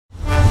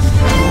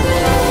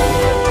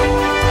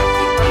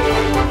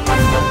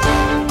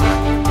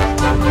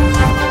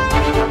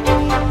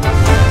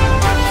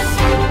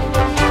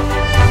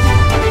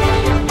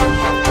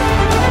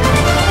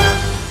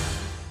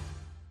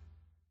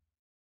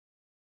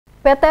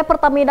PT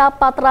Pertamina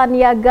Patra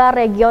Niaga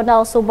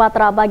Regional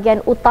Sumatera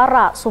bagian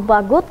utara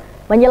Sumbagut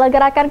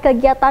menyelenggarakan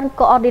kegiatan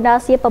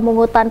koordinasi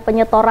pemungutan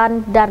penyetoran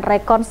dan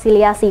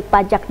rekonsiliasi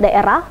pajak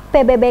daerah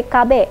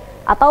PBBKB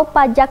atau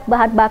pajak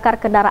bahan bakar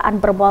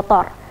kendaraan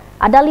bermotor.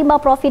 Ada 5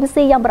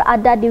 provinsi yang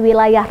berada di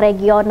wilayah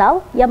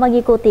regional yang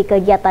mengikuti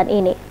kegiatan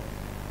ini.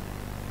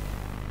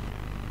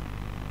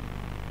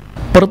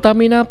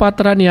 Pertamina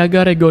Patra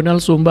Niaga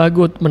Regional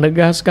Sumbagut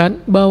menegaskan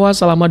bahwa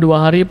selama 2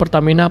 hari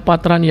Pertamina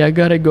Patra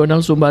Niaga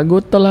Regional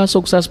Sumbagut telah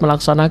sukses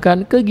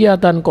melaksanakan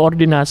kegiatan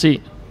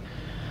koordinasi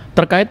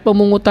terkait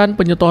pemungutan,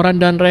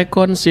 penyetoran, dan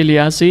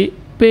rekonsiliasi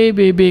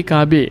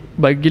PBBKB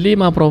bagi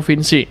 5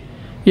 provinsi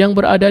yang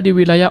berada di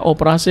wilayah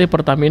operasi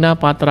Pertamina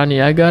Patra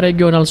Niaga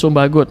Regional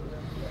Sumbagut.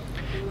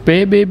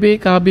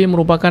 PBBKB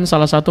merupakan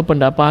salah satu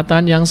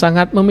pendapatan yang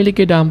sangat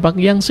memiliki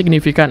dampak yang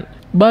signifikan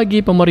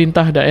bagi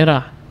pemerintah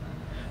daerah.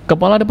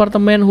 Kepala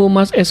Departemen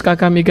Humas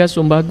SKK Migas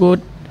Sumbagut,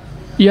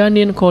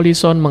 Yanin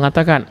Kolison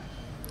mengatakan,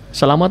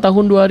 selama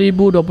tahun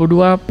 2022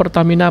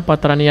 Pertamina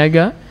Patra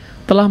Niaga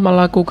telah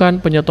melakukan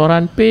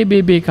penyetoran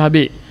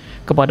PBBKB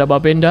kepada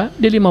Bapenda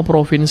di 5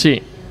 provinsi,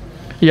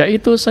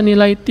 yaitu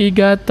senilai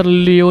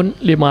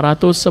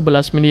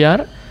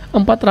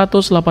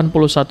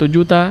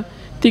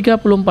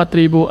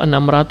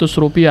 3.511.481.034.034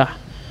 rupiah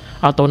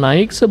atau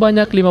naik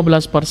sebanyak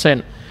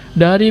 15%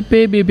 dari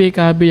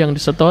PBBKB yang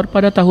disetor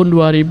pada tahun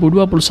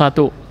 2021.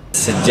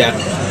 Sejak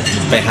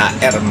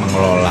PHR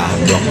mengelola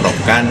blok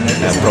rokan,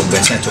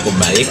 progresnya cukup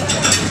baik,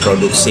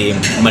 produksi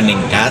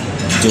meningkat,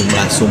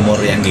 jumlah sumur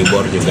yang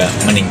dibor juga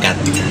meningkat,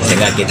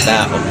 sehingga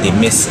kita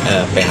optimis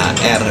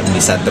PHR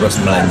bisa terus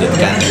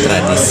melanjutkan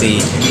tradisi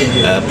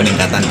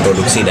peningkatan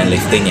produksi dan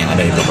lifting yang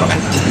ada di blok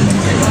rokan.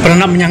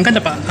 Pernah menyangka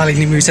Pak hal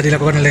ini bisa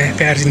dilakukan oleh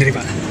PHR sendiri,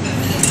 Pak?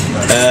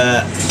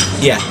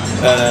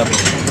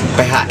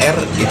 PHR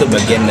itu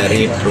bagian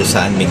dari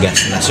perusahaan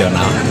migas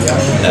nasional,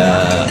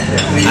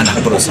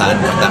 anak perusahaan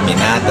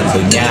Pertamina,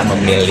 tentunya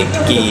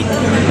memiliki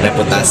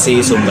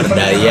reputasi, sumber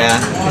daya,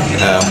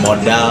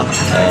 modal,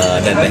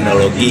 dan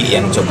teknologi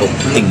yang cukup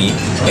tinggi,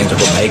 yang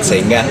cukup baik,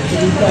 sehingga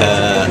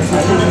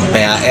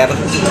PHR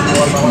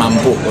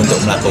mampu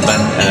untuk melakukan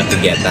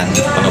kegiatan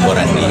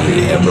pengeboran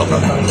di blok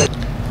rokan.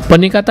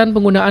 Peningkatan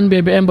penggunaan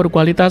BBM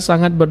berkualitas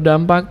sangat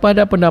berdampak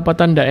pada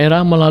pendapatan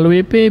daerah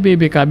melalui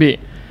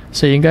PBBKB,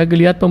 sehingga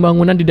geliat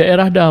pembangunan di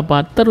daerah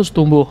dapat terus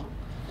tumbuh.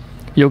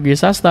 Yogi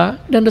Sasta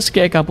dan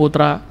Rizky Eka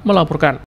Putra melaporkan.